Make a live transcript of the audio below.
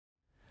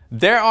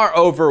There are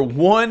over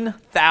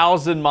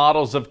 1,000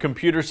 models of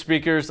computer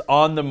speakers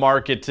on the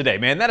market today.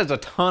 Man, that is a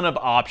ton of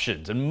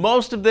options, and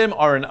most of them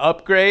are an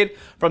upgrade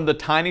from the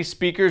tiny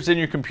speakers in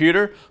your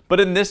computer.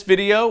 But in this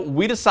video,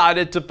 we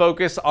decided to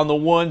focus on the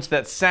ones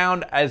that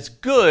sound as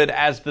good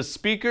as the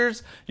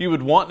speakers you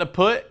would want to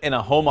put in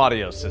a home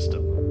audio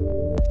system.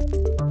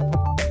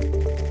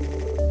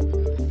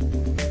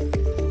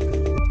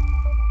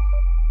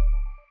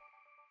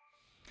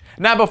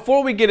 Now,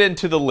 before we get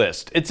into the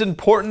list, it's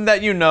important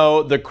that you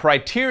know the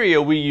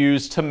criteria we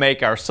use to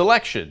make our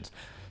selections.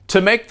 To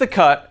make the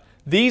cut,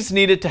 these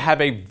needed to have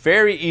a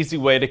very easy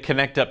way to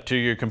connect up to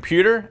your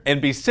computer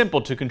and be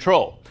simple to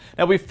control.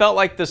 Now, we felt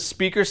like the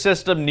speaker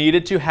system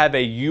needed to have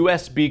a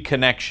USB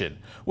connection,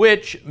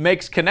 which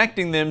makes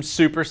connecting them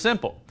super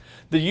simple.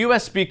 The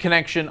USB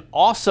connection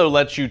also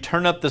lets you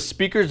turn up the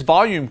speaker's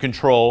volume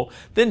control,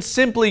 then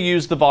simply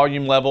use the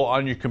volume level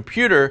on your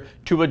computer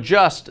to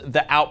adjust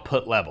the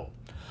output level.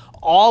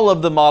 All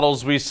of the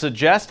models we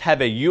suggest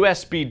have a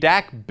USB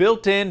DAC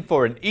built in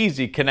for an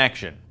easy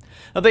connection.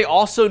 Now, they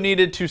also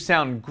needed to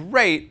sound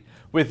great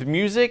with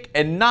music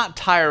and not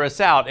tire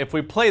us out if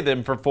we play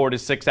them for 4 to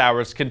 6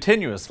 hours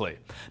continuously.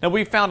 Now,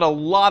 we found a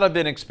lot of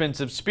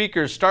inexpensive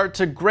speakers start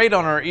to grate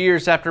on our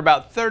ears after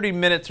about 30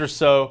 minutes or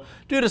so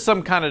due to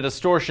some kind of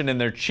distortion in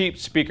their cheap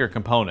speaker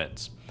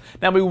components.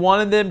 Now, we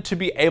wanted them to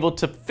be able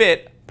to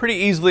fit pretty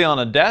easily on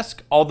a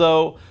desk,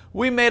 although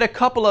we made a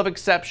couple of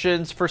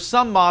exceptions for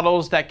some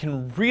models that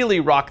can really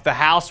rock the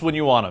house when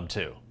you want them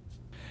to.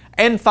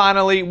 And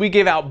finally, we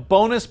gave out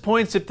bonus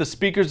points if the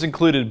speakers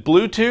included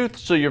Bluetooth,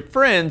 so your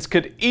friends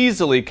could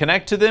easily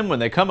connect to them when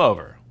they come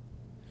over.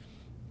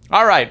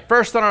 Alright,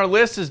 first on our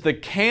list is the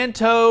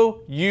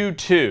Kanto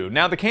U2.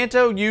 Now, the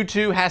Kanto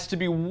U2 has to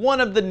be one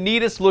of the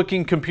neatest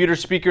looking computer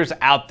speakers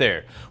out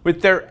there.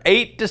 With their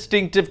 8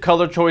 distinctive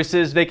color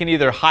choices, they can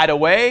either hide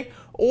away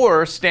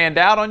or stand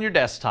out on your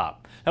desktop.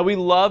 Now, we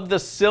love the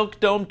silk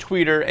dome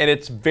tweeter and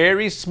its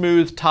very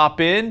smooth top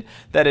end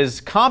that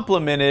is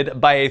complemented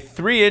by a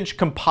 3-inch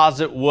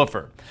composite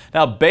woofer.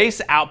 Now,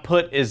 bass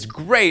output is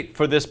great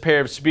for this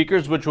pair of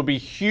speakers, which will be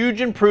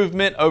huge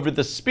improvement over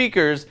the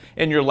speakers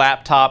in your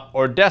laptop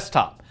or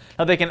desktop.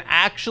 Now, they can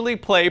actually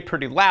play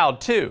pretty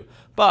loud too,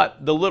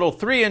 but the little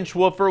 3-inch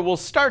woofer will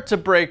start to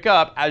break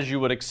up, as you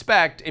would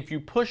expect if you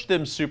push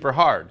them super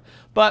hard.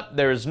 But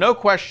there is no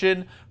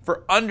question,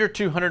 for under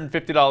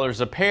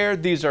 $250 a pair,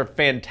 these are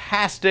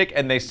fantastic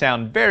and they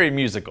sound very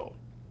musical.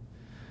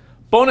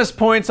 Bonus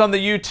points on the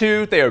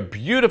U2, they are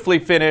beautifully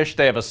finished,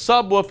 they have a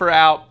subwoofer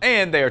out,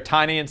 and they are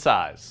tiny in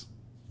size.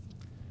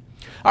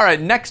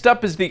 Alright, next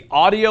up is the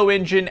Audio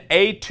Engine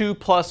A2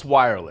 Plus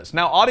Wireless.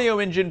 Now, Audio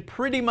Engine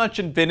pretty much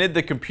invented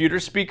the computer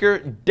speaker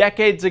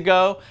decades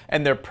ago,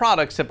 and their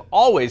products have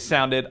always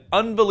sounded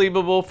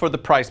unbelievable for the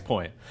price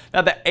point.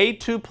 Now, the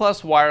A2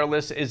 Plus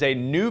Wireless is a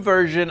new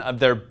version of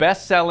their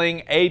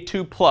best-selling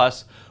A2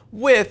 Plus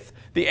with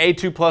the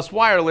A2 Plus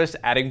Wireless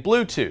adding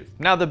Bluetooth.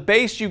 Now, the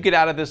bass you get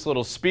out of this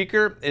little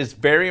speaker is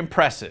very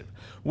impressive.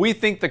 We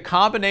think the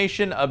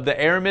combination of the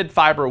Aramid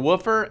fiber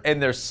woofer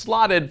and their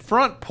slotted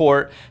front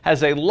port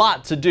has a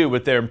lot to do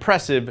with their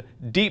impressive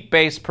deep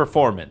bass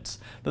performance.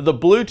 The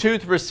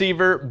Bluetooth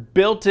receiver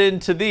built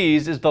into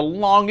these is the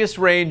longest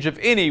range of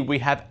any we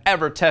have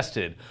ever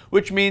tested,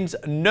 which means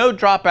no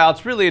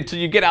dropouts really until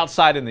you get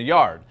outside in the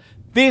yard.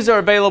 These are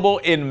available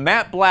in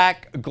matte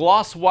black,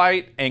 gloss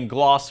white, and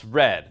gloss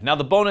red. Now,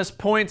 the bonus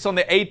points on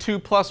the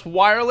A2 Plus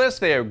Wireless,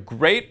 they are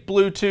great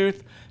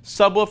Bluetooth,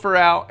 subwoofer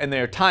out, and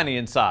they are tiny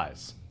in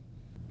size.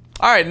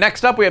 Alright,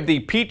 next up we have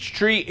the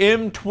Peachtree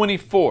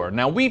M24.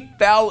 Now, we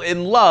fell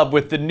in love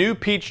with the new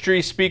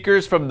Peachtree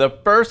speakers from the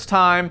first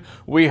time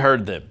we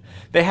heard them.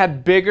 They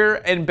had bigger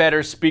and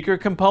better speaker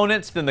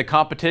components than the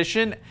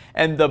competition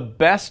and the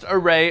best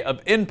array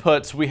of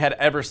inputs we had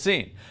ever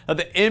seen. Now,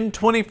 the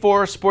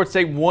M24 sports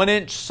a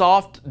 1-inch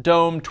soft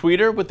dome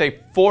tweeter with a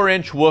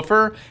 4-inch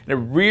woofer and a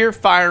rear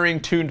firing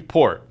tuned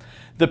port.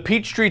 The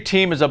Peachtree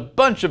team is a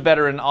bunch of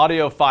veteran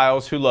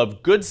audiophiles who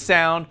love good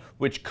sound,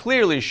 which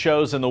clearly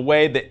shows in the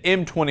way the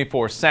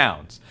M24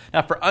 sounds.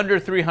 Now, for under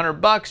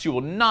 $300, you will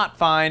not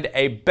find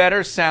a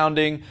better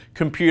sounding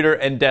computer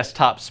and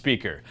desktop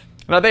speaker.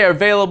 Now, they are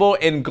available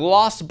in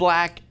gloss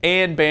black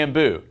and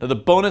bamboo. Now, the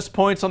bonus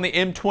points on the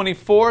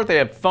M24, they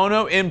have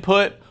phono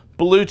input,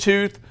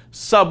 Bluetooth,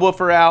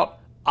 subwoofer out,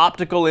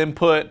 optical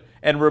input,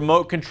 and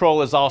remote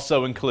control is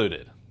also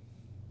included.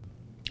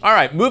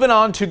 Alright, moving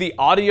on to the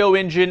Audio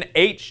Engine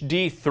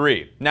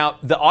HD3. Now,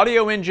 the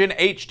Audio Engine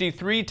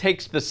HD3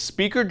 takes the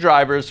speaker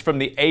drivers from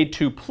the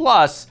A2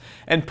 Plus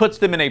and puts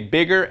them in a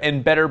bigger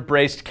and better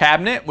braced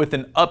cabinet with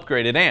an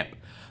upgraded amp.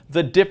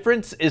 The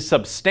difference is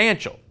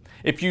substantial.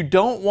 If you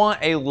don't want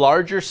a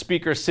larger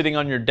speaker sitting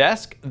on your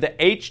desk, the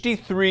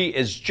HD3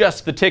 is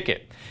just the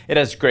ticket. It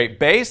has great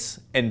bass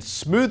and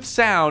smooth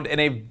sound in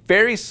a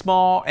very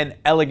small and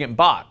elegant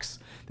box.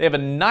 They have a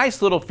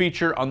nice little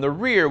feature on the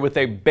rear with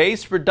a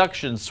bass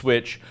reduction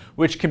switch,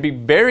 which can be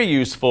very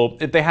useful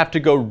if they have to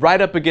go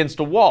right up against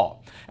a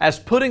wall, as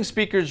putting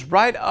speakers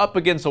right up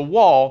against a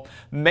wall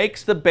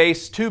makes the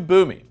bass too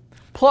boomy.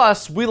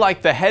 Plus, we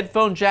like the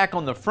headphone jack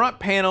on the front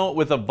panel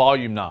with a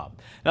volume knob.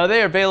 Now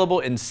they are available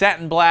in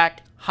satin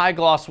black, high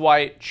gloss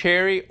white,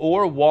 cherry,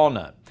 or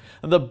walnut.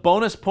 The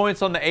bonus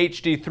points on the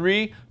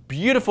HD3,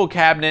 beautiful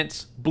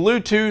cabinets,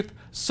 Bluetooth,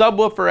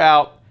 subwoofer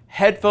out,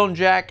 headphone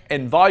jack,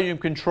 and volume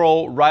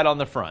control right on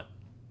the front.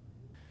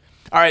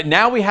 All right,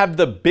 now we have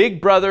the big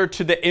brother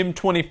to the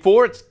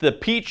M24. It's the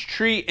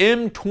Peachtree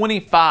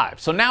M25.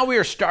 So now we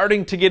are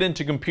starting to get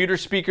into computer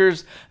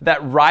speakers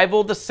that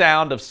rival the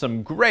sound of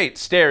some great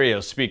stereo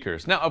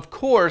speakers. Now, of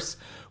course,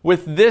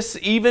 with this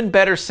even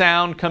better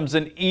sound comes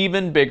an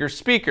even bigger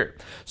speaker.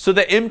 So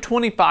the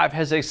M25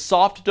 has a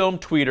soft dome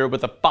tweeter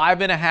with a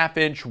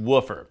 5.5-inch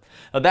woofer.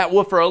 Now that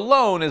woofer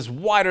alone is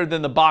wider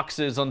than the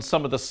boxes on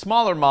some of the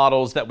smaller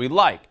models that we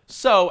like.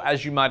 So,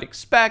 as you might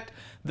expect,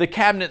 the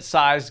cabinet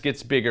size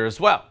gets bigger as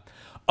well.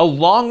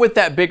 Along with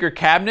that bigger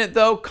cabinet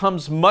though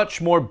comes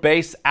much more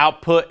bass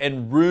output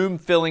and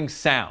room-filling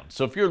sound.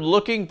 So if you're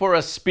looking for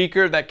a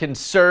speaker that can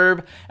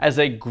serve as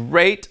a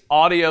great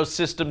audio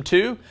system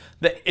too,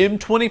 the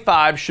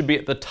M25 should be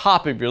at the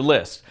top of your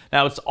list.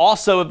 Now it's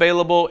also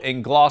available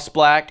in gloss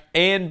black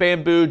and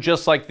bamboo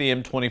just like the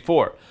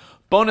M24.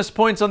 Bonus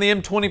points on the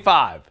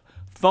M25.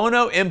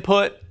 Phono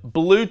input,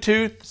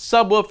 Bluetooth,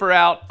 subwoofer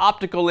out,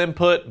 optical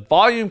input,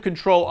 volume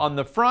control on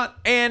the front,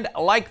 and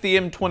like the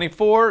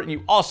M24,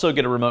 you also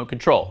get a remote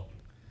control.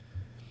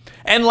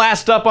 And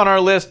last up on our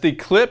list, the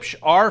Klipsch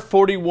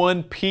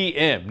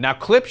R41PM. Now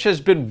Klipsch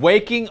has been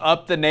waking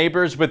up the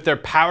neighbors with their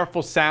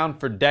powerful sound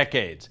for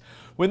decades.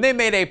 When they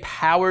made a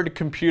powered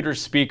computer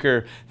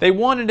speaker, they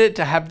wanted it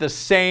to have the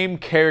same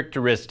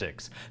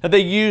characteristics. Now,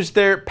 they used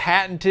their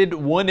patented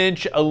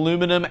 1-inch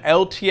aluminum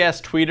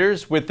LTS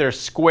tweeters with their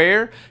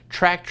square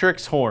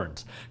Tractrix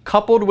horns,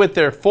 coupled with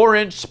their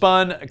 4-inch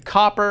spun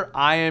copper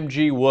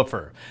IMG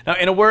woofer. Now,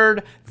 in a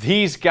word,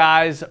 these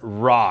guys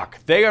rock.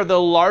 They are the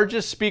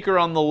largest speaker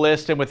on the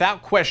list and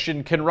without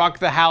question can rock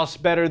the house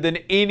better than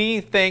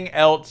anything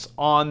else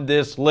on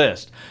this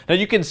list. Now,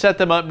 you can set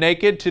them up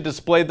naked to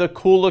display the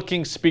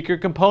cool-looking speaker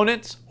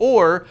components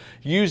or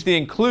use the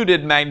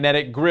included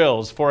magnetic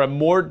grills for a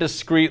more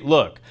discreet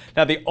look.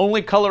 Now, the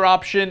only color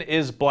option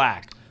is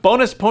black.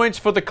 Bonus points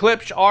for the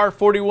Klipsch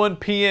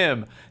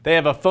R41PM. They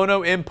have a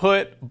phono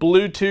input,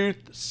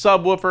 Bluetooth,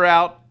 subwoofer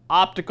out,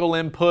 optical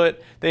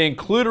input. They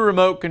include a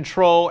remote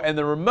control, and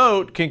the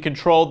remote can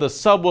control the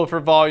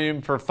subwoofer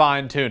volume for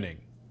fine tuning.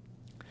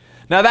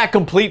 Now that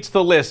completes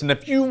the list, and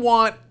if you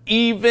want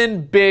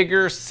even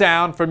bigger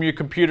sound from your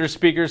computer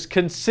speakers,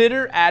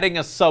 consider adding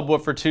a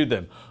subwoofer to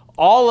them.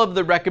 All of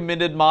the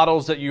recommended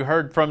models that you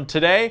heard from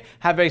today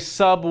have a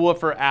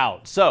subwoofer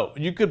out. So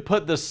you could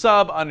put the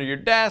sub under your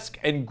desk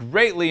and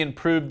greatly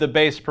improve the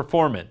bass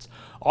performance.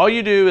 All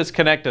you do is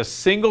connect a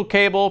single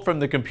cable from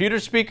the computer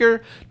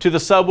speaker to the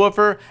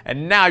subwoofer,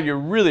 and now you're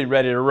really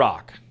ready to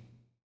rock.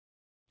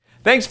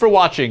 Thanks for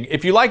watching.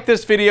 If you like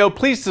this video,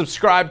 please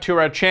subscribe to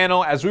our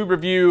channel as we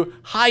review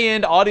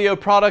high-end audio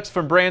products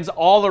from brands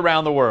all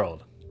around the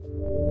world.